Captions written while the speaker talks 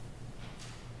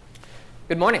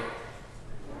Good morning.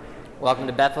 Welcome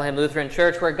to Bethlehem Lutheran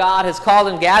Church, where God has called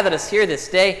and gathered us here this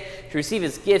day to receive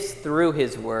his gifts through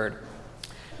his word.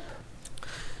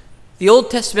 The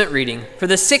Old Testament reading for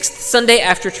the Sixth Sunday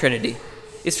after Trinity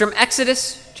is from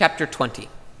Exodus chapter 20.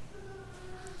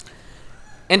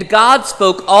 And God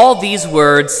spoke all these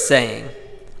words, saying,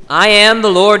 I am the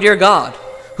Lord your God,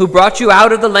 who brought you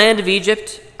out of the land of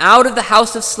Egypt, out of the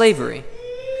house of slavery.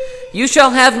 You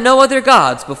shall have no other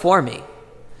gods before me.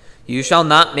 You shall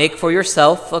not make for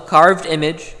yourself a carved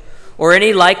image, or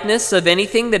any likeness of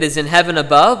anything that is in heaven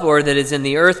above, or that is in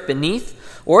the earth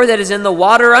beneath, or that is in the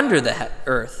water under the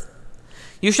earth.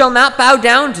 You shall not bow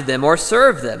down to them or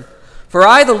serve them, for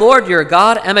I, the Lord your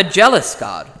God, am a jealous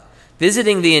God,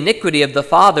 visiting the iniquity of the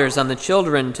fathers on the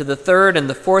children to the third and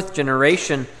the fourth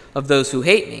generation of those who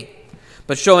hate me,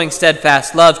 but showing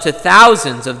steadfast love to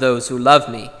thousands of those who love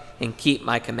me and keep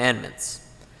my commandments.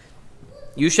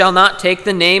 You shall not take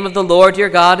the name of the Lord your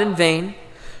God in vain,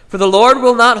 for the Lord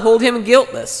will not hold him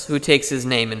guiltless who takes his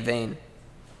name in vain.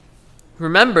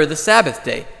 Remember the Sabbath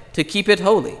day, to keep it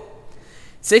holy.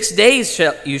 6 days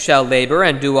you shall labor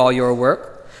and do all your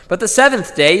work, but the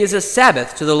seventh day is a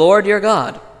Sabbath to the Lord your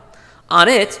God. On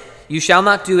it you shall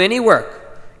not do any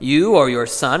work, you or your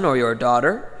son or your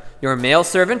daughter, your male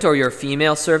servant or your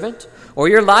female servant, or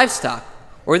your livestock,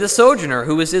 or the sojourner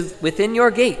who is within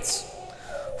your gates.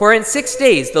 For in 6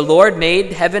 days the Lord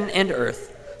made heaven and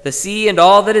earth, the sea and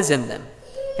all that is in them,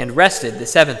 and rested the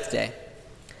seventh day.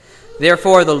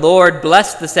 Therefore the Lord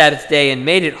blessed the Sabbath day and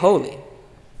made it holy.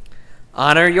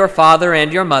 Honor your father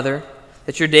and your mother,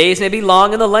 that your days may be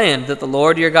long in the land that the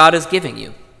Lord your God is giving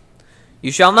you.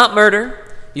 You shall not murder,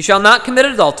 you shall not commit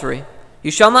adultery,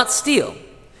 you shall not steal,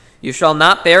 you shall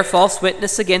not bear false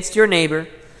witness against your neighbor,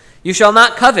 you shall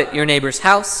not covet your neighbor's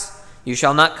house, you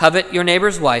shall not covet your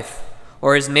neighbor's wife,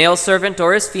 or his male servant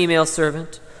or his female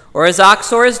servant, or his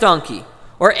ox or his donkey,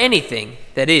 or anything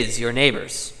that is your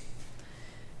neighbor's.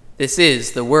 This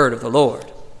is the word of the Lord.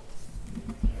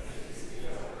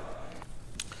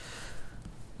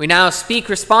 We now speak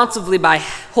responsively by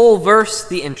whole verse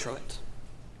the Introit.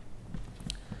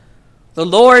 The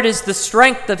Lord is the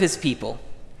strength of his people.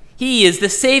 He is the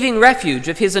saving refuge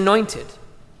of his anointed.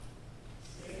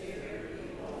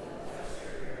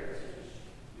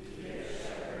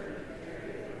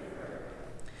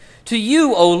 To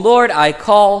you, O Lord, I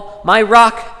call, my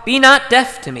rock, be not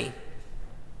deaf to me.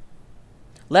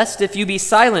 Lest if you be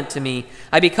silent to me,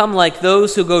 I become like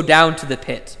those who go down to the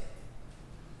pit.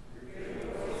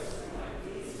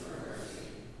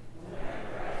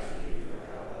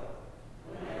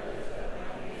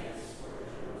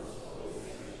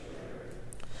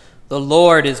 The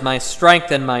Lord is my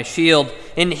strength and my shield.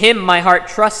 In him my heart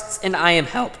trusts, and I am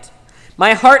helped.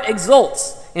 My heart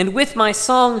exults, and with my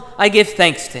song I give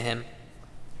thanks to him.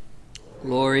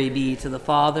 Glory be to the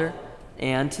Father,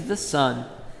 and to the Son,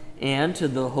 and to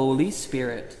the Holy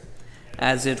Spirit,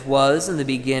 as it was in the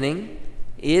beginning,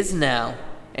 is now,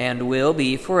 and will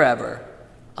be forever.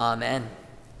 Amen.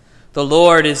 The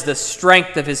Lord is the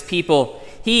strength of his people.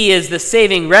 He is the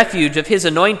saving refuge of his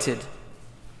anointed.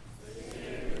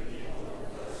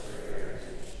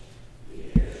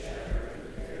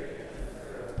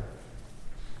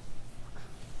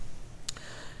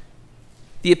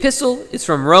 The epistle is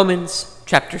from Romans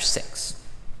chapter 6.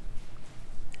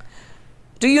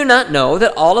 Do you not know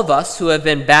that all of us who have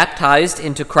been baptized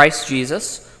into Christ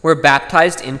Jesus were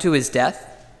baptized into his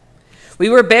death? We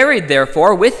were buried,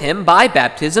 therefore, with him by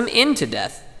baptism into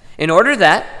death, in order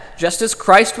that, just as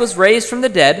Christ was raised from the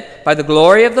dead by the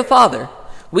glory of the Father,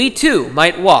 we too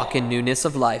might walk in newness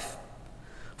of life.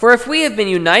 For if we have been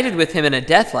united with him in a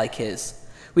death like his,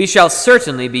 we shall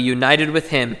certainly be united with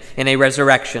him in a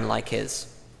resurrection like his.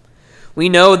 We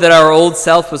know that our old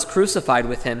self was crucified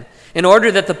with him, in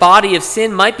order that the body of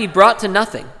sin might be brought to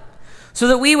nothing, so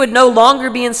that we would no longer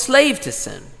be enslaved to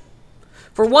sin.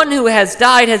 For one who has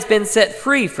died has been set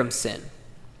free from sin.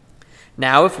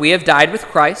 Now, if we have died with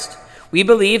Christ, we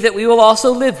believe that we will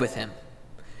also live with him.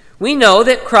 We know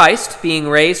that Christ, being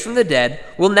raised from the dead,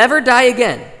 will never die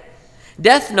again.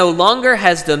 Death no longer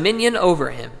has dominion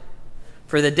over him.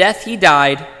 For the death he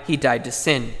died to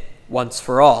sin once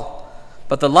for all.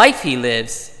 But the life he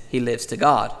lives to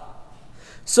God.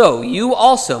 So you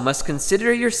also must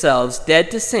consider yourselves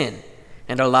dead to sin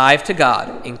and alive to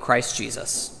God in Christ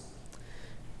Jesus.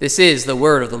 This is the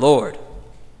word of the Lord.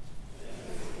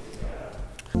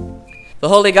 The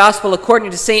Holy Gospel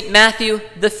according to St. Matthew,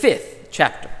 the 5th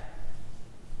chapter.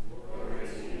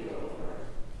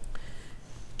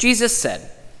 Jesus said,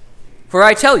 For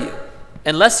I tell you,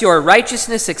 unless your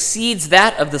righteousness exceeds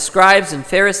that of the scribes and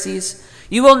Pharisees,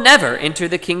 you will never enter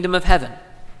the kingdom of heaven.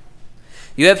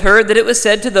 You have heard that it was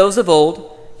said to those of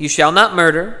old, 'You shall not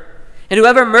murder,' and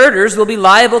whoever murders will be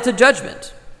liable to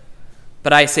judgment.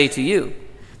 But I say to you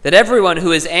that everyone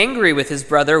who is angry with his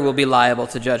brother will be liable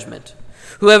to judgment.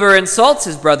 Whoever insults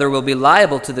his brother will be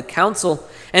liable to the council,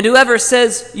 and whoever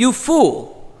says, 'You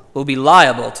fool,' will be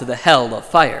liable to the hell of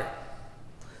fire.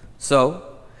 So,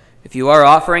 if you are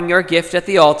offering your gift at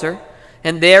the altar,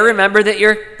 and there remember that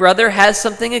your brother has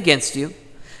something against you,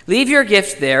 leave your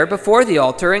gift there before the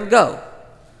altar and go.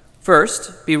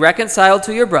 First, be reconciled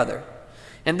to your brother,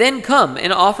 and then come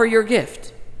and offer your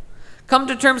gift. Come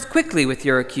to terms quickly with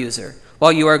your accuser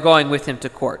while you are going with him to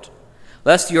court,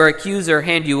 lest your accuser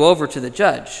hand you over to the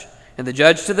judge, and the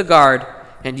judge to the guard,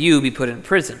 and you be put in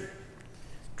prison.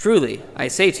 Truly, I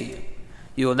say to you,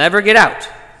 you will never get out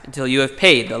until you have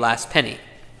paid the last penny."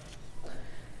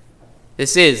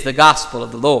 This is the gospel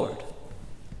of the Lord.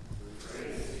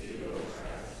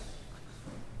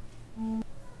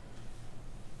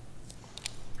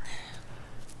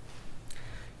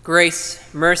 Grace,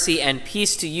 mercy, and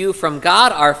peace to you from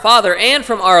God our Father and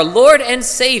from our Lord and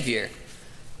Savior,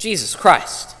 Jesus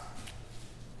Christ.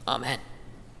 Amen.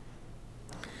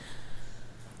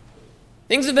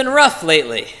 Things have been rough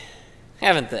lately,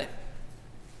 haven't they?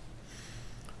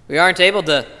 We aren't able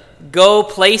to go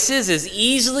places as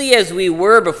easily as we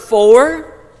were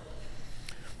before.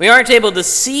 We aren't able to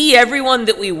see everyone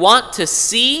that we want to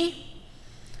see,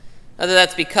 whether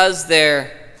that's because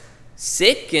they're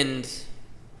sick and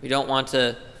we don't want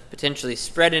to potentially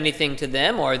spread anything to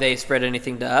them, or they spread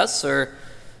anything to us, or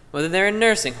whether they're in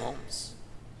nursing homes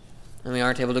and we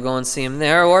aren't able to go and see them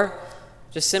there, or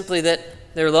just simply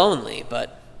that they're lonely,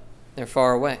 but they're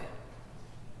far away.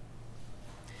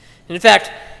 And in fact,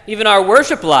 even our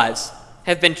worship lives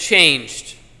have been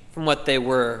changed from what they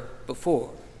were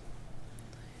before.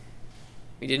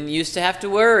 We didn't used to have to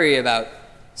worry about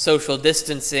social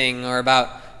distancing or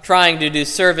about trying to do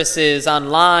services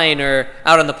online or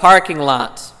out in the parking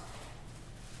lot.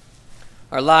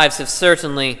 Our lives have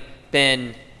certainly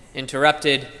been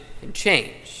interrupted and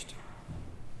changed.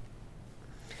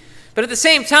 But at the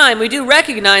same time, we do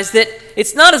recognize that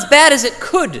it's not as bad as it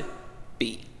could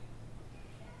be.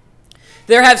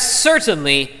 There have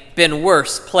certainly been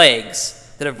worse plagues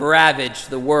that have ravaged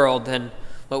the world than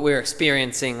what we're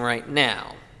experiencing right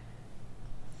now.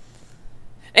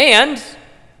 And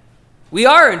we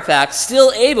are, in fact,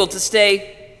 still able to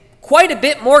stay quite a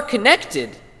bit more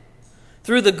connected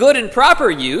through the good and proper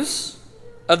use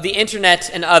of the internet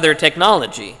and other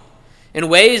technology in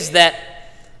ways that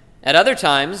at other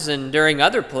times and during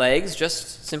other plagues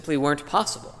just simply weren't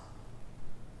possible.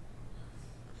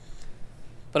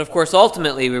 But of course,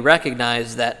 ultimately, we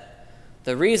recognize that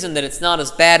the reason that it's not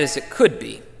as bad as it could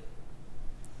be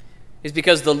is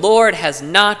because the Lord has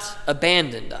not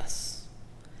abandoned us,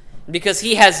 because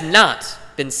he has not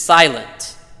been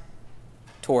silent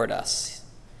toward us.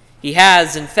 He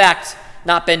has, in fact,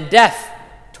 not been deaf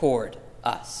toward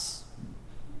us.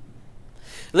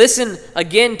 Listen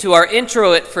again to our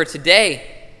introit for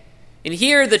today and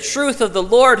hear the truth of the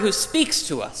Lord who speaks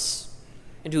to us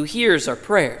and who hears our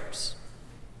prayers.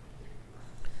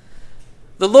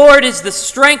 The Lord is the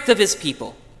strength of his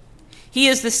people. He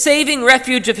is the saving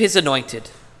refuge of his anointed.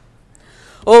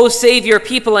 O save your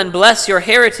people and bless your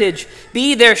heritage.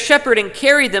 Be their shepherd and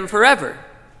carry them forever.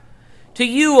 To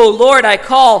you, O Lord, I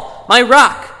call, my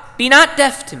rock, be not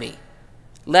deaf to me,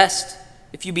 lest,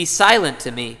 if you be silent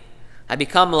to me, I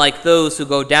become like those who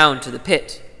go down to the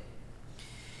pit.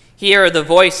 Hear the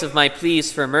voice of my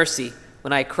pleas for mercy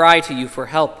when I cry to you for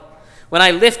help, when I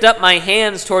lift up my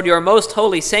hands toward your most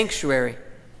holy sanctuary.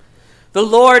 The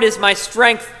Lord is my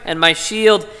strength and my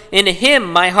shield. In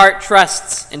him my heart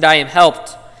trusts, and I am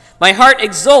helped. My heart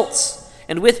exults,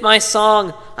 and with my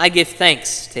song I give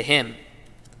thanks to him.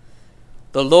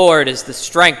 The Lord is the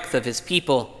strength of his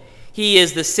people. He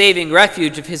is the saving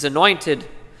refuge of his anointed.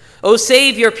 O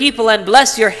save your people and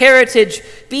bless your heritage.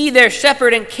 Be their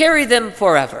shepherd and carry them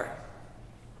forever.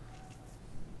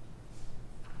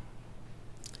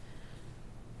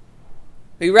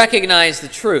 We recognize the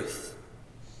truth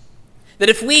that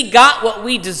if we got what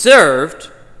we deserved,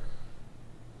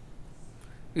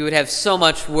 we would have so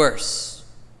much worse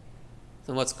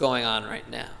than what's going on right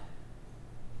now.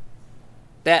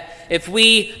 That if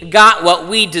we got what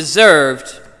we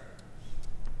deserved,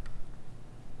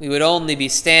 we would only be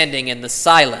standing in the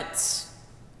silence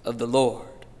of the Lord,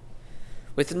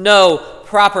 with no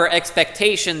proper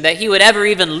expectation that he would ever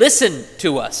even listen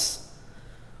to us,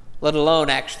 let alone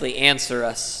actually answer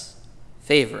us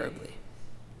favorably.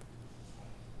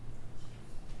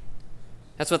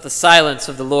 That's what the silence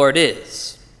of the Lord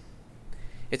is.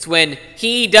 It's when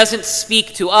he doesn't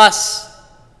speak to us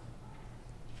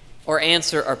or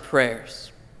answer our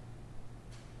prayers.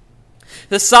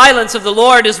 The silence of the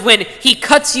Lord is when he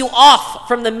cuts you off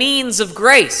from the means of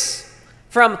grace,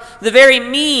 from the very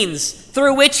means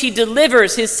through which he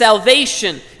delivers his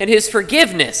salvation and his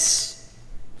forgiveness,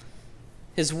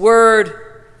 his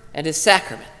word and his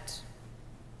sacrament.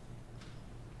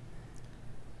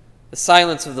 The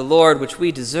silence of the Lord, which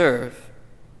we deserve,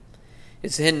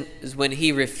 is when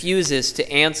he refuses to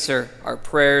answer our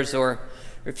prayers or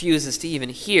refuses to even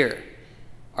hear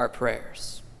our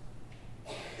prayers.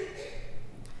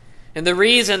 And the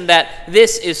reason that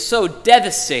this is so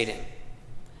devastating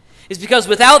is because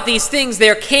without these things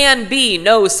there can be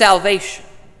no salvation.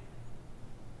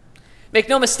 Make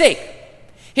no mistake,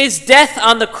 his death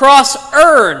on the cross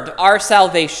earned our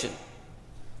salvation.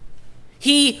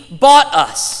 He bought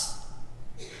us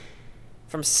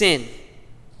from sin,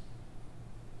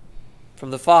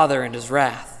 from the Father and his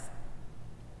wrath.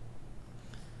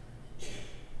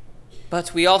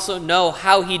 But we also know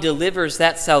how he delivers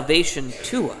that salvation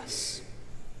to us.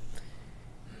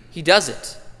 He does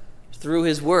it through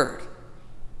his word,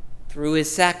 through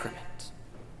his sacrament.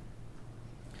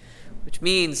 Which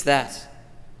means that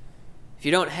if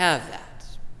you don't have that,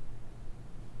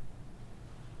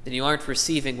 then you aren't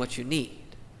receiving what you need.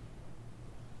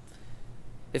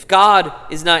 If God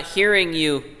is not hearing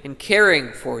you and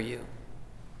caring for you,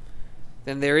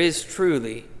 then there is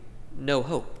truly no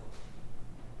hope.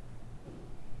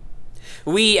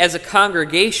 We as a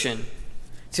congregation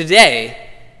today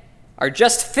are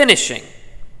just finishing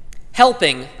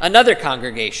helping another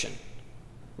congregation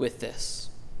with this.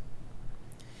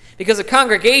 Because a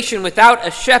congregation without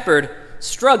a shepherd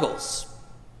struggles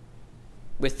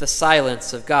with the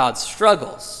silence of God,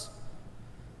 struggles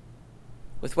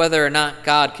with whether or not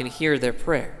God can hear their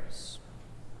prayers.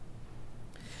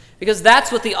 Because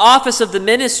that's what the office of the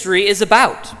ministry is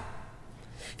about.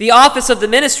 The office of the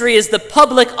ministry is the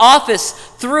public office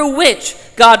through which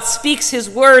God speaks his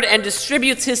word and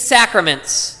distributes his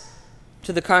sacraments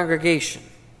to the congregation.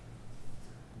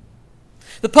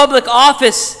 The public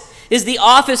office is the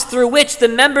office through which the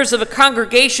members of a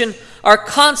congregation are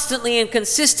constantly and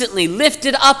consistently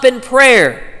lifted up in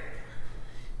prayer,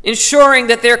 ensuring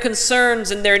that their concerns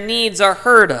and their needs are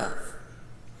heard of.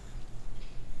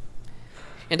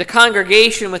 And a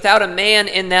congregation without a man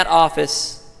in that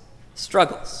office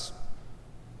struggles.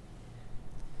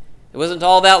 It wasn't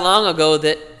all that long ago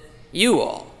that you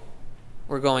all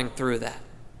were going through that.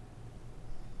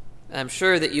 I'm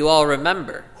sure that you all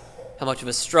remember how much of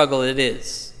a struggle it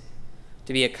is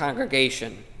to be a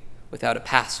congregation without a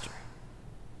pastor.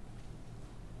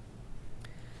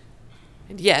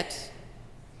 And yet,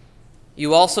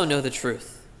 you also know the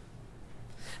truth,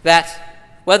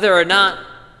 that whether or not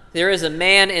there is a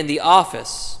man in the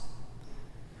office,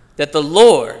 that the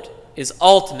Lord is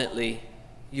ultimately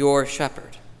your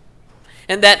shepherd,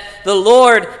 and that the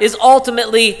Lord is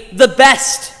ultimately the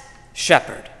best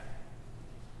shepherd.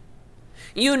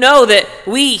 You know that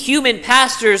we human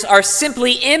pastors are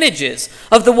simply images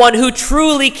of the one who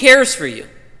truly cares for you,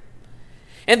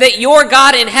 and that your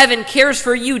God in heaven cares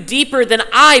for you deeper than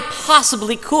I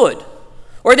possibly could,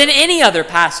 or than any other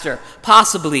pastor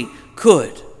possibly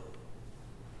could.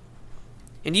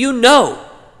 And you know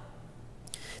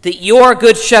that your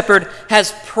good shepherd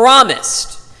has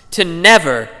promised to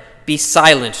never be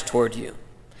silent toward you,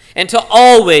 and to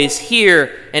always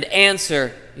hear and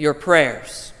answer your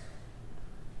prayers.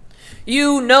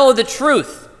 You know the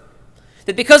truth,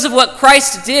 that because of what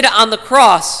Christ did on the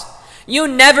cross, you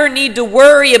never need to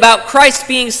worry about Christ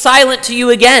being silent to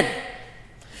you again.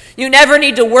 You never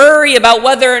need to worry about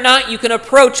whether or not you can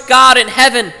approach God in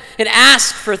heaven and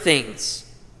ask for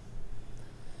things.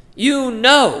 You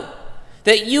know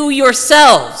that you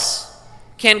yourselves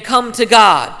can come to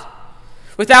God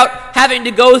without having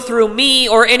to go through me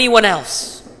or anyone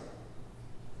else.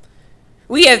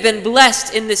 We have been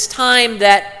blessed in this time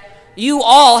that you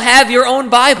all have your own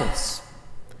Bibles.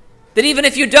 That even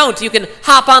if you don't, you can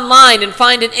hop online and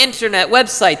find an internet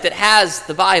website that has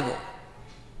the Bible,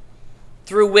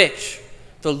 through which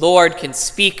the Lord can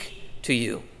speak to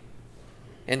you,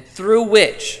 and through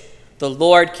which the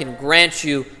Lord can grant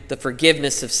you the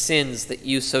forgiveness of sins that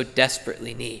you so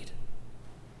desperately need.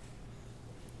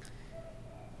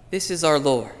 This is our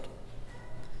Lord.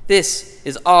 This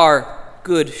is our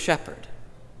good shepherd.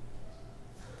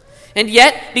 And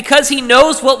yet, because he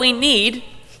knows what we need,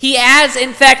 he has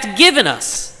in fact given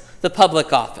us the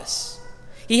public office.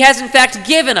 He has in fact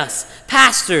given us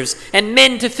pastors and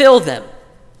men to fill them.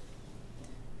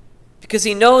 Because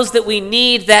he knows that we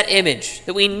need that image,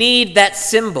 that we need that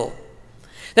symbol.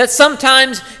 That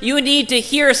sometimes you need to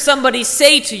hear somebody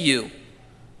say to you,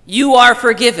 "You are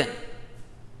forgiven."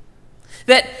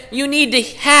 that you need to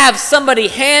have somebody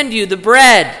hand you the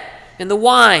bread and the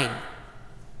wine,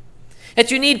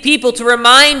 that you need people to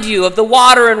remind you of the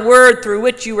water and word through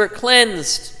which you were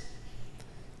cleansed,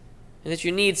 and that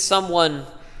you need someone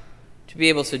to be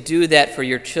able to do that for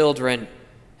your children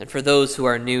and for those who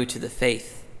are new to the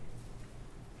faith.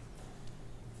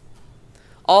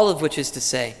 All of which is to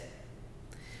say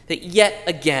that yet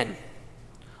again,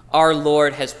 our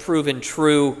Lord has proven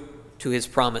true to his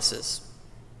promises.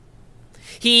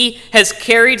 He has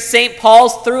carried St.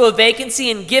 Paul's through a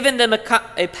vacancy and given them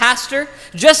a pastor,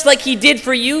 just like he did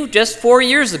for you just 4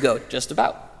 years ago, just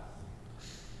about.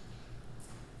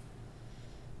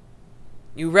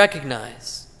 You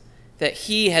recognize that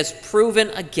he has proven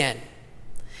again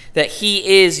that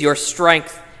he is your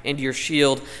strength and your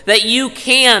shield, that you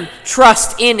can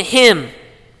trust in him,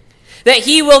 that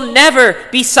he will never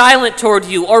be silent toward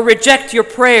you or reject your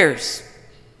prayers.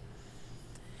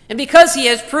 And because he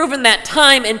has proven that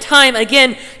time and time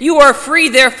again, you are free,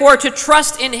 therefore, to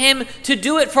trust in him to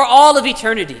do it for all of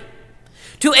eternity,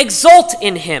 to exult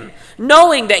in him,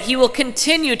 knowing that he will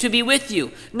continue to be with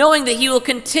you, knowing that he will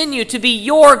continue to be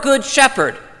your good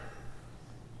shepherd.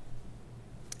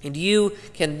 And you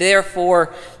can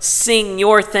therefore sing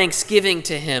your thanksgiving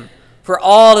to him for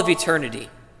all of eternity,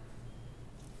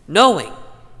 knowing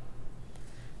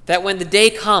that when the day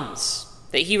comes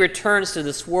that he returns to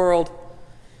this world,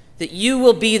 that you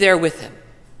will be there with him,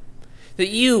 that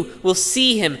you will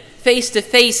see him face to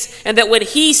face, and that when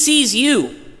he sees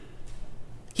you,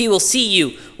 he will see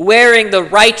you wearing the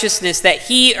righteousness that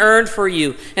he earned for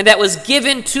you and that was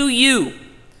given to you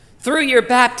through your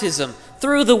baptism,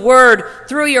 through the word,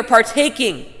 through your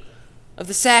partaking of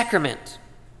the sacrament,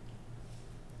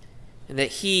 and that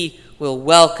he will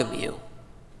welcome you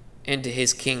into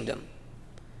his kingdom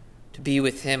to be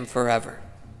with him forever.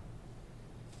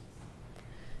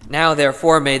 Now,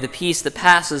 therefore, may the peace that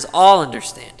passes all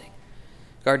understanding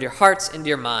guard your hearts and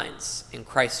your minds in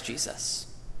Christ Jesus.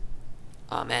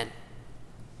 Amen.